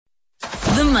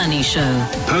The Money Show.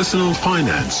 Personal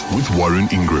Finance with Warren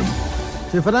Ingram.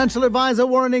 To financial advisor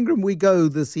Warren Ingram we go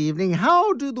this evening.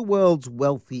 How do the world's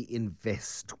wealthy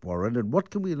invest, Warren, and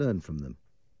what can we learn from them?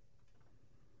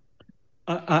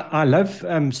 I love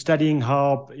studying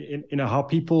how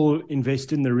people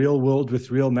invest in the real world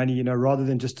with real money, rather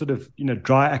than just sort of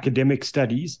dry academic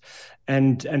studies.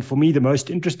 And for me, the most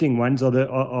interesting ones are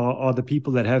the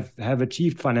people that have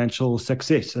achieved financial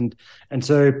success. And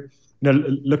so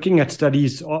looking at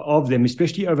studies of them,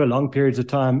 especially over long periods of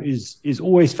time, is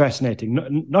always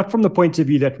fascinating. Not from the point of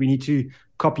view that we need to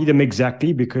copy them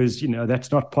exactly, because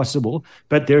that's not possible.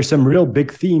 But there are some real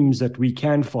big themes that we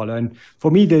can follow. And for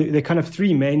me, there are kind of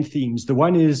three main themes. The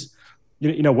one is,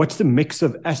 what's the mix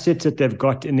of assets that they've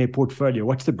got in their portfolio?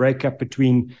 What's the breakup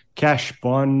between cash,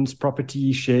 bonds,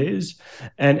 property, shares?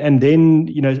 And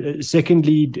then,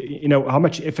 secondly, how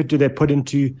much effort do they put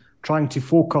into trying to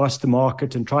forecast the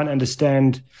market and try and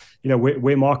understand,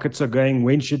 where markets are going,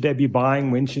 when should they be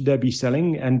buying, when should they be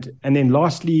selling? And then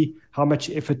lastly, how much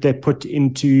effort they put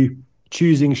into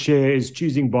choosing shares,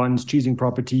 choosing bonds, choosing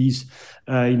properties,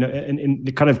 in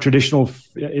the kind of traditional,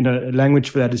 language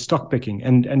for that is stock picking.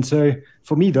 And so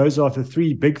for me, those are the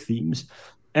three big themes.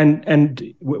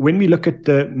 And when we look at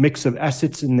the mix of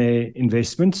assets in their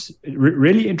investments,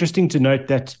 really interesting to note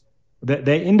that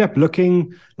they end up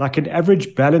looking like an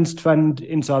average balanced fund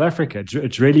in South Africa.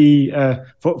 It's really,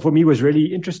 for me, was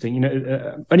really interesting.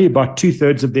 Only about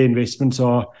 2/3 of their investments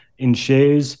are in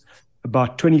shares,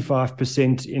 about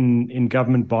 25% in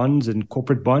government bonds and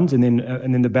corporate bonds, and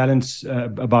then the balance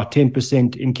about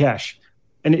 10% in cash.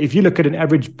 And if you look at an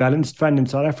average balanced fund in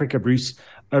South Africa, Bruce,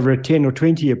 over a 10 or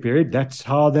 20 year period, that's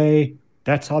how they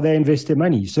invest their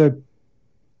money. So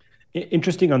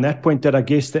interesting on that point, that I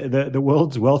guess the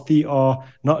world's wealthy are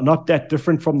not that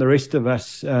different from the rest of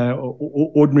us,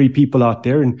 ordinary people out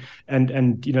there. And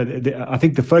I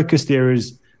think the focus there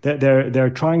is that they're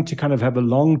trying to kind of have a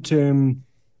long-term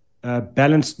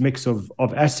balanced mix of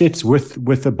assets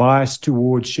with a bias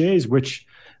towards shares, which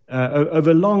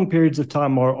over long periods of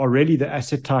time are really the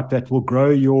asset type that will grow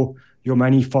your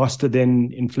money faster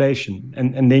than inflation.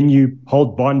 And then you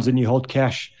hold bonds and you hold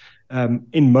cash.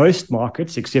 In most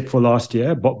markets, except for last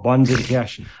year, bonds and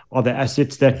cash are the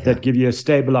assets that give you a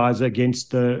stabilizer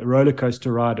against the roller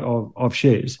coaster ride of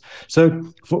shares. So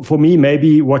for me,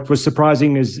 maybe what was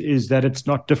surprising is that it's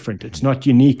not different. It's not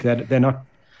unique, that they're not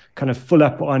kind of full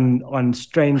up on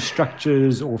strange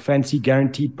structures or fancy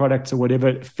guaranteed products or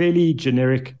whatever. Fairly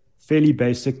generic, fairly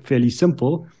basic, fairly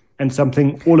simple, and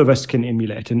something all of us can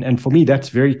emulate. And for me, that's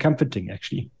very comforting,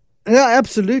 actually. Yeah,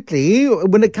 absolutely.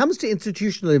 When it comes to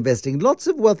institutional investing, lots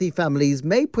of wealthy families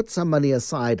may put some money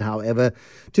aside, however,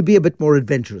 to be a bit more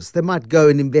adventurous. They might go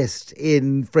and invest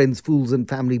in friends, fools and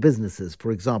family businesses,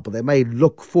 for example. They may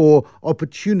look for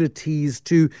opportunities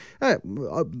to,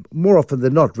 more often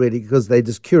than not, really, because they're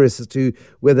just curious as to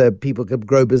whether people can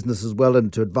grow businesses well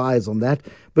and to advise on that.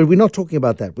 But we're not talking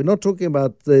about that. We're not talking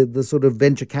about the sort of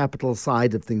venture capital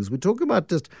side of things. We're talking about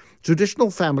just traditional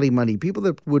family money, people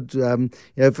that would,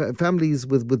 families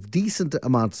with decent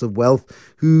amounts of wealth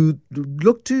who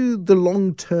look to the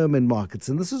long term in markets.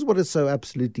 And this is what is so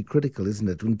absolutely critical, isn't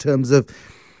it? In terms of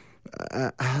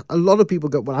a lot of people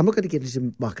go, well, I'm not going to get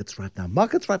into markets right now.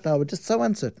 Markets right now are just so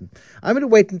uncertain. I'm going to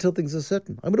wait until things are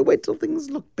certain. I'm going to wait till things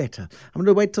look better. I'm going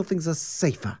to wait till things are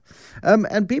safer.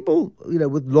 And people,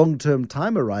 with long-term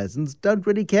time horizons don't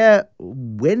really care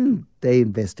when they're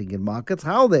investing in markets,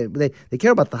 how they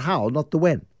care about the how, not the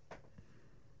when.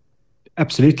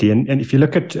 Absolutely, and if you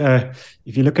look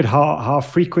at how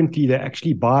frequently they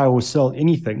actually buy or sell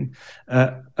anything,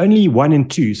 only 1 in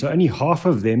 2, so only half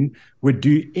of them would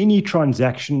do any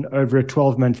transaction over a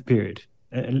 12-month period.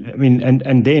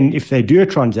 And then if they do a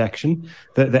transaction,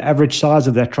 the average size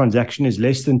of that transaction is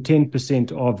less than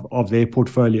 10% of their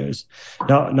portfolios.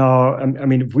 Now,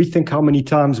 if we think how many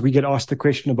times we get asked the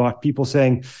question about people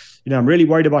saying, I'm really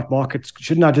worried about markets.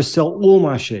 Shouldn't I just sell all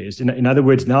my shares? In other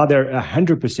words, now they're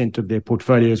 100% of their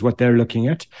portfolio is what they're looking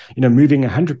at. Moving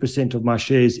 100% of my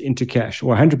shares into cash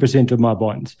or 100% of my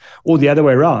bonds, or the other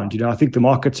way around. I think the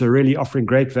markets are really offering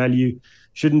great value.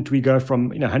 Shouldn't we go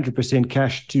from 100%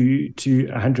 cash to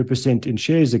 100% in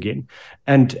shares again?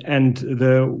 And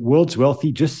the world's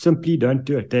wealthy just simply don't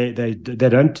do it.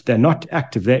 They're not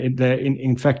active. They're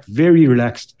in fact very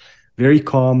relaxed, very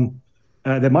calm.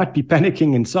 They might be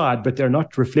panicking inside, but they're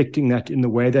not reflecting that in the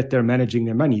way that they're managing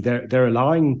their money. They're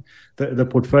allowing the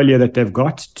portfolio that they've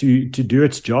got to do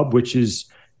its job, which is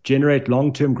generate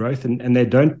long-term growth, and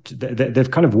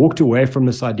they've kind of walked away from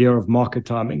this idea of market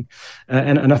timing.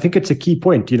 And I think it's a key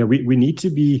point. We need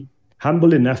to be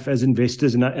humble enough as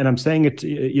investors, and I'm saying it,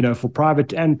 for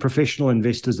private and professional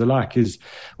investors alike, is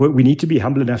we need to be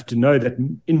humble enough to know that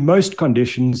in most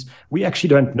conditions, we actually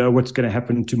don't know what's going to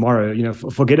happen tomorrow.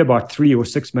 Forget about 3 or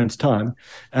 6 months' time.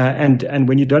 And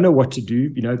when you don't know what to do,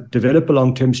 develop a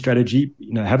long-term strategy,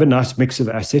 have a nice mix of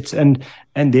assets, and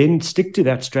then stick to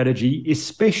that strategy,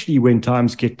 especially when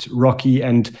times get rocky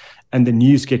and the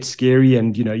news gets scary,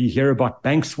 and you hear about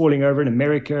banks falling over in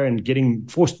America and getting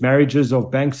forced marriages of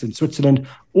banks in Switzerland.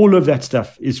 All of that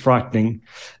stuff is frightening.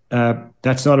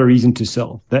 That's not a reason to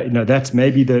sell. That's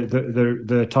maybe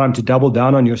the time to double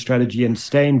down on your strategy and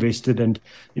stay invested. And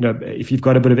if you've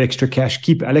got a bit of extra cash,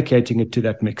 keep allocating it to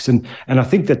that mix. And I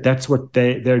think that's what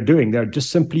they're doing. They're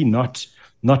just simply not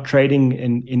trading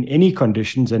in any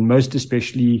conditions, and most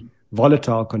especially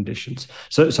volatile conditions.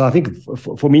 So I think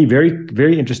for me, very,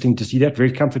 very interesting to see that,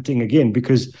 very comforting again,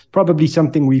 because probably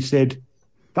something we've said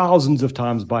thousands of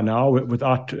times by now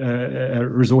without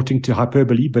resorting to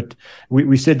hyperbole, but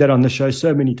we said that on the show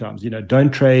so many times,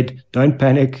 don't trade, don't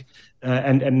panic.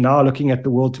 And now looking at the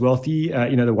world's wealthy,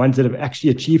 the ones that have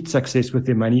actually achieved success with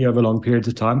their money over long periods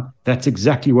of time, that's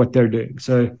exactly what they're doing.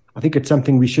 So I think it's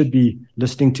something we should be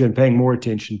listening to and paying more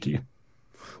attention to.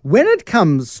 When it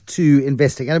comes to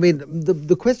investing, I mean,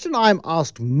 the question I'm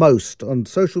asked most on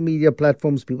social media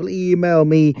platforms, people email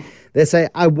me, they say,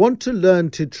 I want to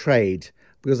learn to trade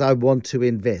because I want to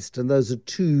invest. And those are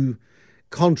two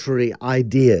contrary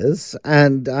ideas,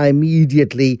 and I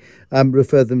immediately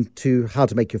refer them to How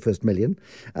to Make Your First Million,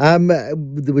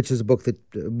 which is a book that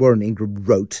Warren Ingram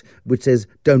wrote, which says,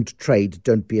 don't trade,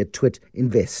 don't be a twit,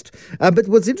 invest. But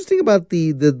what's interesting about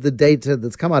the data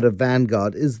that's come out of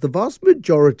Vanguard is the vast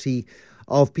majority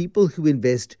of people who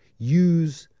invest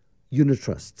use unit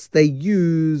trusts. They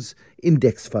use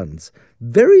index funds.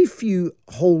 Very few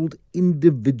hold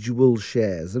individual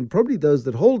shares, and probably those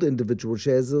that hold individual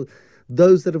shares are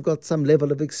those that have got some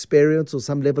level of experience or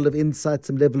some level of insight,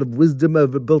 some level of wisdom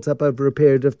built up over a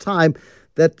period of time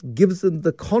that gives them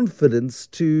the confidence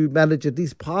to manage at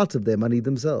least part of their money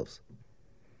themselves.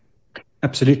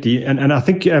 Absolutely. And I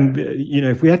think,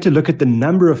 if we had to look at the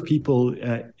number of people,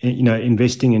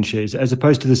 investing in shares as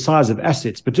opposed to the size of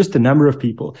assets, but just the number of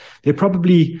people, there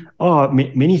probably are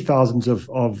many thousands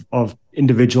of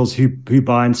individuals who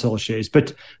buy and sell shares.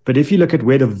 But if you look at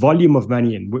where the volume of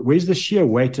money where's the sheer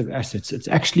weight of assets, it's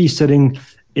actually sitting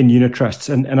in unit trusts.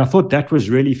 And I thought that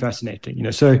was really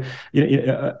fascinating. So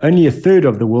only a third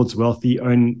of the world's wealthy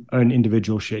own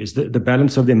individual shares. The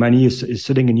balance of their money is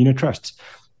sitting in unit trusts.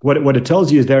 What it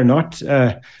tells you is they're not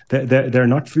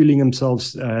fooling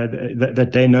themselves that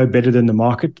they know better than the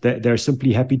market. They're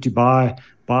simply happy to buy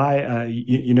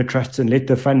unit trusts and let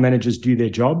the fund managers do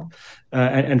their job.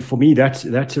 And for me, that's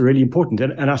really important.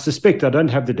 And I suspect, I don't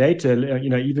have the data,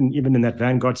 even in that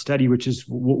Vanguard study, which is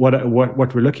what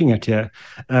we're looking at here.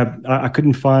 I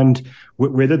couldn't find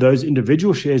whether those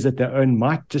individual shares that they own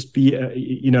might just be,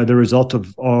 the result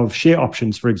of share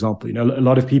options, for example. A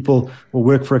lot of people will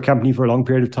work for a company for a long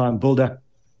period of time, build up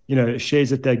shares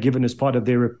that they're given as part of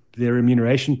their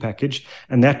remuneration package,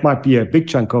 and that might be a big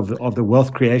chunk of the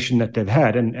wealth creation that they've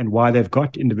had and why they've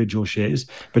got individual shares.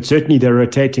 But certainly they're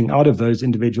rotating out of those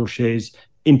individual shares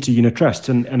into unit trusts,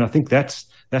 and I think that's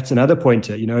another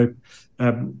pointer.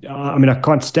 I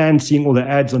can't stand seeing all the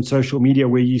ads on social media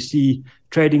where you see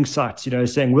trading sites,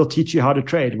 saying we'll teach you how to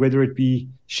trade, whether it be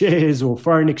shares or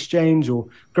foreign exchange or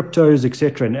cryptos,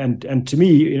 etc. And to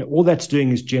me, all that's doing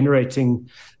is generating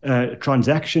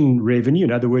transaction revenue.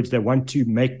 In other words, they want to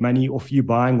make money off you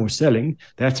buying or selling.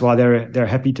 That's why they're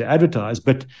happy to advertise.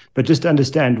 But just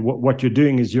understand what you're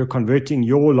doing is you're converting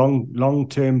your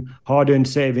long-term hard-earned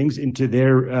savings into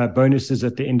their bonuses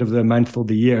at the end of the month or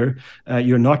the year.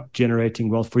 You're not generating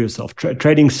wealth for yourself.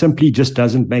 Trading simply just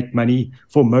doesn't make money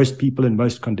for most people in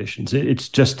most conditions.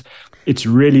 It's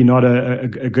really not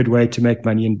a good way to make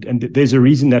money. And there's a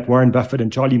reason that Warren Buffett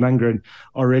and Charlie Munger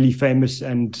are really famous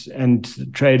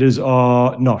and traders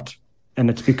are not. And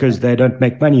it's because they don't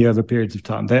make money over periods of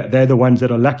time. They're the ones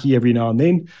that are lucky every now and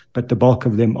then, but the bulk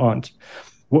of them aren't.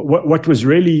 What was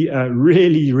really,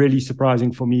 really, really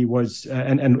surprising for me was,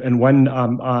 and one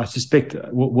I suspect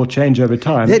will change over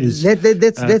time.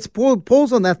 Let's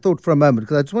pause on that thought for a moment,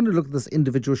 because I just want to look at this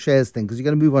individual shares thing, because you're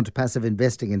going to move on to passive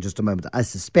investing in just a moment. I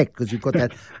suspect, because you've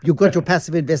got your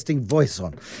passive investing voice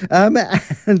on,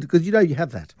 and because you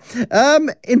have that.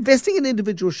 Investing in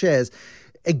individual shares,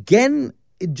 again,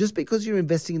 just because you're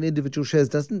investing in individual shares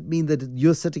doesn't mean that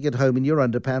you're sitting at home in your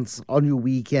underpants on your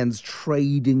weekends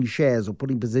trading shares or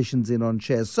putting positions in on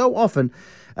shares. So often,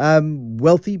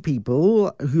 wealthy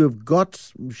people who have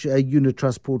got unit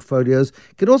trust portfolios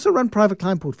can also run private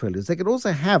client portfolios. They can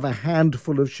also have a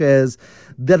handful of shares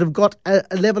that have got a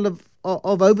level of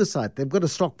oversight. They've got a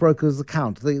stockbroker's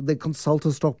account. They consult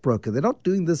a stockbroker. They're not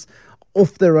doing this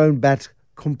off their own bat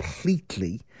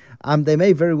completely. They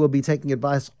may very well be taking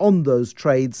advice on those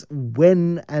trades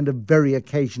when and very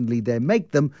occasionally they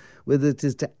make them, whether it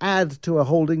is to add to a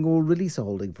holding or release a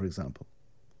holding, for example.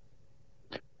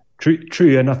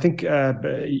 True. And I think,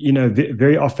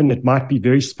 very often it might be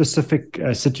very specific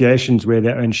situations where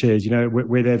they own shares,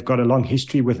 where they've got a long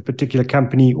history with a particular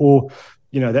company, or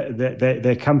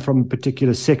they come from a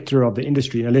particular sector of the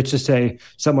industry. Let's just say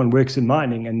someone works in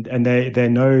mining and they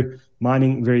know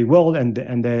mining very well, and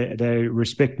they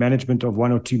respect management of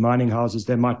one or two mining houses.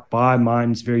 They might buy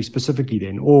mines very specifically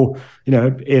then, or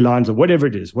airlines, or whatever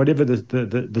it is, whatever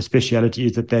the speciality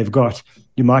is that they've got.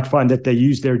 You might find that they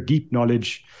use their deep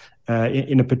knowledge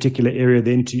in a particular area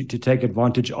then to take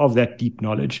advantage of that deep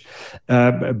knowledge.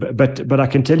 But I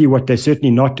can tell you what they're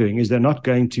certainly not doing is they're not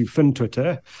going to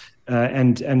FinTwitter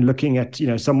and looking at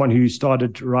someone who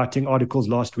started writing articles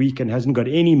last week and hasn't got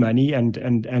any money and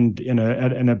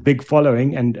a big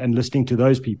following and listening to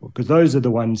those people, because those are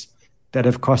the ones that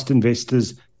have cost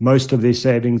investors most of their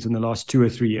savings in the last 2 or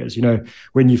 3 years.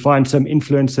 When you find some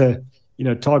influencer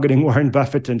targeting Warren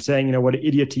Buffett and saying, what an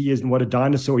idiot he is and what a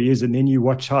dinosaur he is, and then you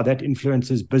watch how that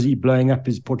influencer is busy blowing up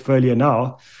his portfolio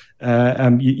now,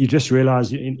 you just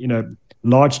realize,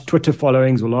 large Twitter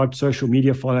followings or large social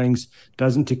media followings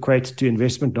doesn't equate to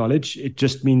investment knowledge. It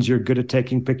just means you're good at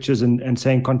taking pictures and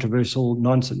saying controversial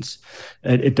nonsense.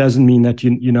 It doesn't mean that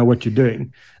you know what you're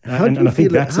doing. And I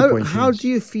think that's the point. How do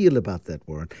you feel about that,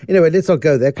 Warren? Anyway, let's not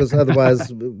go there, because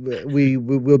otherwise we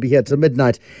will be here till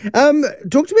midnight.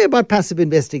 Talk to me about passive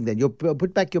investing then. You'll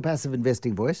put back your passive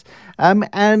investing voice,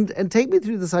 and take me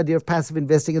through this idea of passive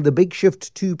investing and the big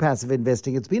shift to passive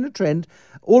investing. It's been a trend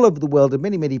all over the world in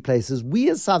many, many places.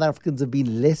 We as South Africans have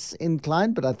been less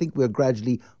inclined, but I think we're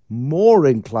gradually more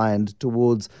inclined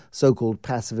towards so-called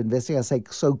passive investing. I say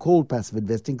so-called passive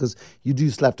investing because you do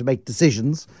still have to make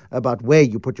decisions about where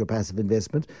you put your passive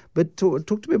investment. But talk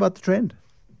to me about the trend.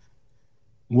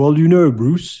 Well,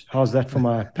 Bruce, how's that for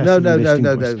my passive investing?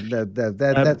 No.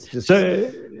 That's just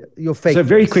your fake. So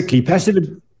very quickly,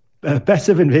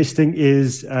 passive investing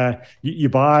is you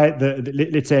buy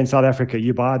let's say in South Africa,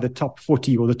 you buy the top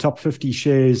 40 or the top 50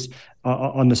 shares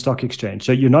on the stock exchange.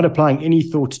 So you're not applying any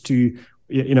thought to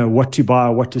what to buy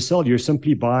or what to sell. You're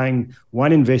simply buying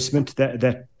one investment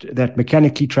that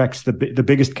mechanically tracks the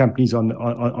biggest companies on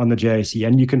the JSE,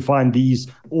 and you can find these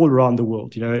all around the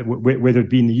world. Whether it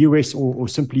be in the US or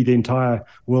simply the entire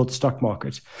world stock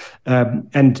market.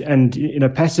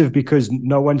 And passive because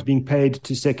no one's being paid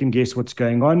to second guess what's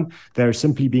going on. They're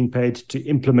simply being paid to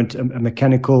implement a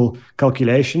mechanical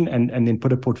calculation and then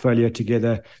put a portfolio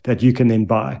together that you can then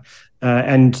buy. I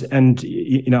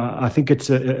think it's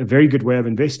a very good way of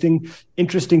investing.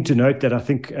 Interesting to note that I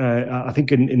think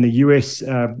in the US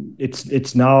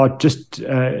it's now just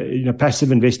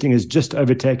passive investing has just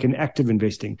overtaken active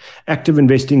investing. Active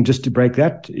investing, just to break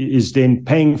that, is then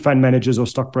paying fund managers or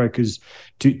stockbrokers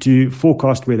to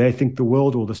forecast where they think the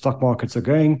world or the stock markets are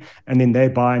going, and then they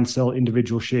buy and sell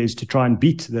individual shares to try and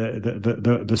beat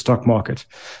the stock market.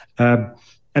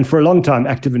 And for a long time,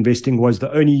 active investing was the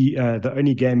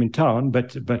only game in town.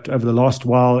 But over the last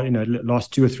while,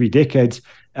 last 2 or 3 decades,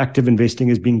 active investing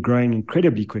has been growing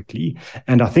incredibly quickly.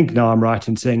 And I think now I'm right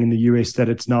in saying in the US that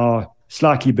it's now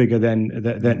slightly bigger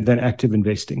than active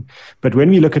investing. But when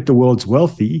we look at the world's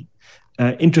wealthy,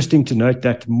 interesting to note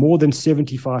that more than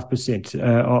 75%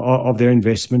 of their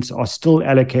investments are still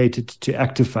allocated to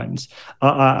active funds.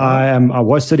 I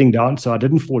was sitting down, so I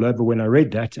didn't fall over when I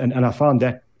read that, and I found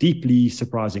that deeply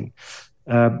surprising.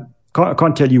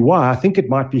 Can't tell you why. I think it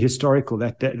might be historical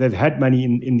that they've had money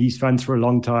in these funds for a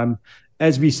long time.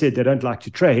 As we said, they don't like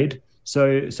to trade.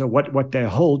 So what they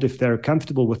hold, if they're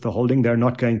comfortable with the holding, they're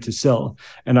not going to sell.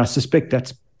 And I suspect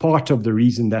that's part of the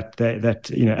reason that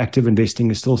active investing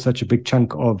is still such a big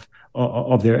chunk of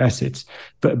their assets.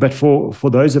 But for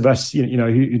those of us who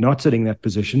are not sitting in that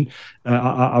position,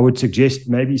 I would suggest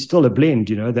maybe still a blend.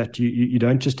 That you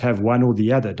don't just have one or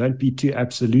the other. Don't be too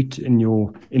absolute in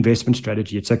your investment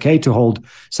strategy. It's okay to hold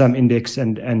some index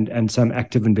and some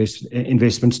active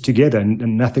investments together,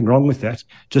 and nothing wrong with that.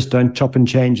 Just don't chop and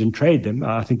change and trade them,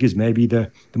 I think, is maybe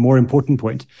the more important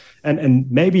point. And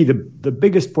maybe the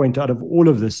biggest point out of all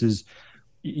of this is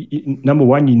number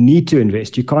one, you need to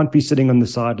invest. You can't be sitting on the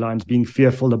sidelines being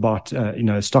fearful about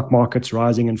stock markets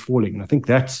rising and falling. And I think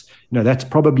that's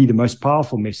probably the most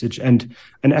powerful message. And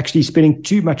actually spending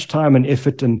too much time and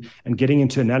effort and getting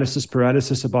into analysis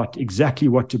paralysis about exactly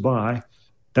what to buy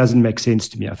doesn't make sense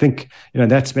to me. I think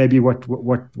that's maybe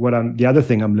what I'm the other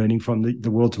thing I'm learning from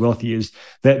the world's wealthy is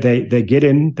that they get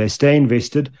in, they stay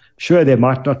invested. Sure, they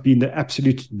might not be in the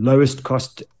absolute lowest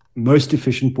cost, most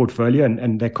efficient portfolio,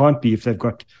 and they can't be if they've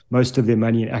got most of their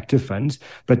money in active funds,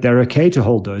 but they're okay to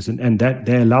hold those, and that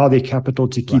they allow their capital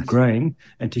to keep growing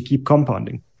and to keep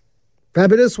compounding.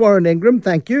 Fabulous, Warren Ingram.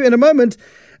 Thank you. In a moment,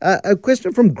 a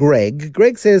question from Greg.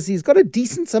 Greg says he's got a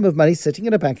decent sum of money sitting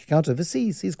in a bank account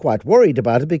overseas. He's quite worried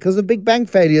about it because of big bank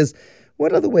failures.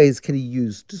 What other ways can he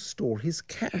use to store his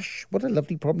cash? What a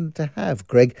lovely problem to have,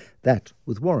 Greg. That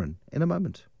with Warren in a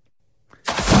moment.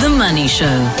 The Money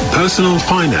Show. Personal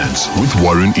Finance with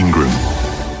Warren Ingram.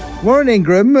 Warren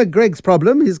Ingram, Greg's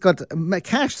problem. He's got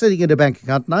cash sitting in a bank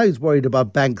account now. He's worried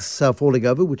about banks falling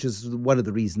over, which is one of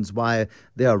the reasons why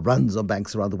there are runs on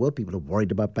banks around the world. People are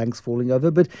worried about banks falling over.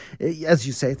 But as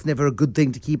you say, it's never a good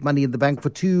thing to keep money in the bank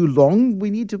for too long. We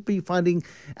need to be finding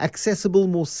accessible,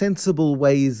 more sensible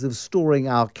ways of storing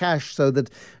our cash so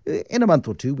that in a month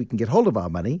or two we can get hold of our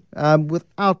money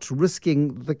without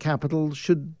risking the capital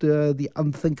should the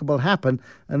unthinkable happen,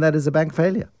 and that is a bank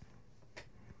failure.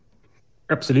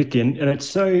 Absolutely. And it's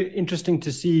so interesting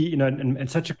to see, and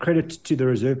such a credit to the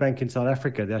Reserve Bank in South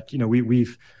Africa that,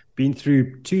 we've been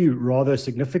through two rather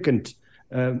significant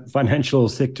financial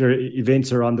sector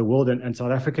events around the world, and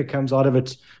South Africa comes out of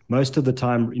it most of the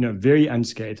time, very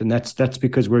unscathed. And that's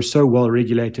because we're so well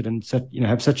regulated and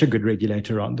have such a good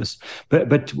regulator around this.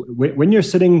 But when you're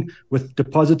sitting with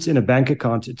deposits in a bank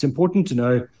account, it's important to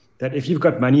know that if you've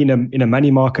got money in a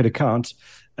money market account,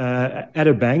 at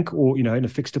a bank or, in a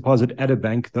fixed deposit at a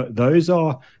bank, those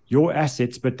are your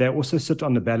assets, but they also sit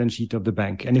on the balance sheet of the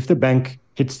bank. And if the bank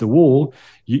hits the wall,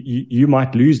 you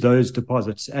might lose those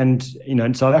deposits. And,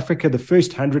 in South Africa, the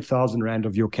first 100,000 Rand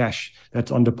of your cash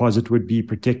that's on deposit would be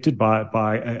protected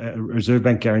by a Reserve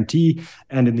Bank guarantee.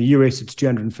 And in the US, it's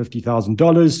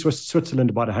 $250,000, Switzerland,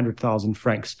 about 100,000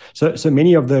 francs. So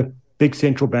many of the big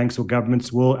central banks or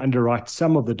governments will underwrite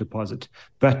some of the deposit,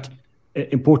 but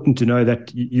important to know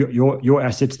that your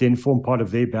assets then form part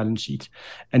of their balance sheet.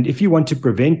 And if you want to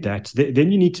prevent that,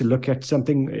 then you need to look at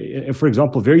something, for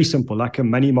example, very simple, like a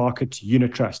money market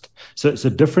unit trust. So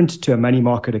different to a money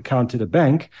market account at a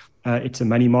bank. It's a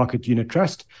money market unit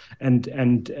trust. And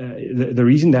the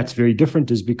reason that's very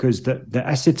different is because the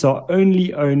assets are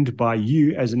only owned by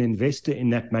you as an investor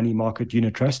in that money market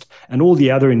unit trust and all the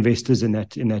other investors in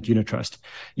that unit trust.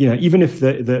 Even if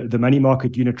the money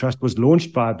market unit trust was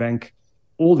launched by a bank,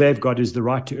 all they've got is the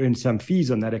right to earn some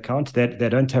fees on that account. They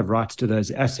don't have rights to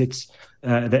those assets.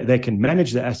 They can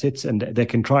manage the assets and they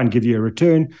can try and give you a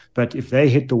return. But if they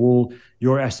hit the wall,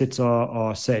 your assets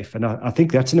are safe. And I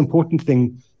think that's an important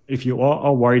thing if you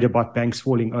are worried about banks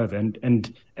falling over.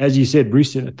 And as you said,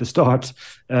 Bruce, at the start,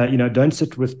 don't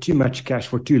sit with too much cash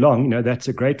for too long. That's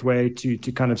a great way to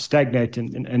kind of stagnate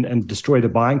and destroy the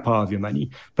buying power of your money.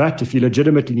 But if you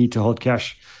legitimately need to hold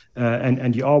cash,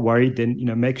 and you are worried, then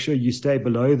make sure you stay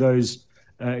below those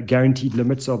guaranteed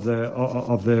limits of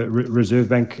the Reserve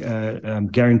Bank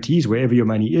guarantees wherever your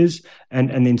money is, and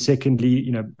then secondly,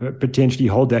 potentially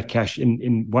hold that cash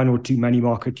in one or two money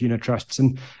market unit trusts,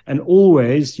 and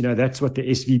always, that's what the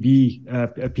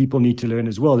SVB people need to learn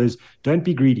as well, is don't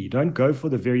be greedy, don't go for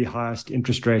the very highest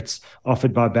interest rates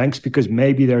offered by banks because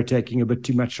maybe they're taking a bit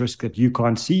too much risk that you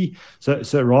can't see.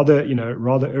 So rather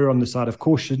err on the side of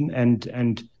caution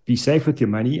and be safe with your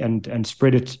money and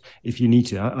spread it if you need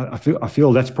to. I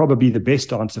feel that's probably the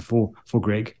best answer for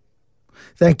Greg.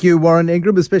 Thank you, Warren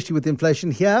Ingram, especially with inflation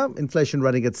here. Inflation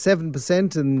running at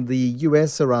 7% in the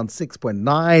US, around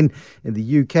 6.9%. In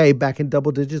the UK, back in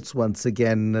double digits once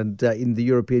again. And in the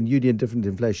European Union, different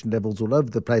inflation levels all over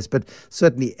the place, but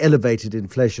certainly elevated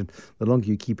inflation. The longer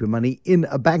you keep your money in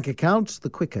a bank account, the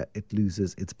quicker it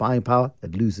loses its buying power,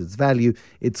 it loses its value.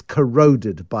 It's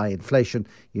corroded by inflation.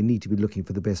 You need to be looking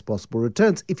for the best possible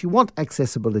returns. If you want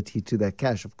accessibility to that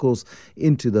cash, of course,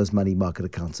 into those money market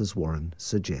accounts, as Warren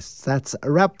suggests. That's a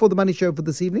wrap for the Money Show for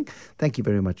this evening. Thank you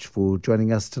very much for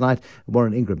joining us tonight.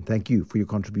 Warren Ingram, thank you for your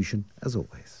contribution as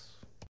always.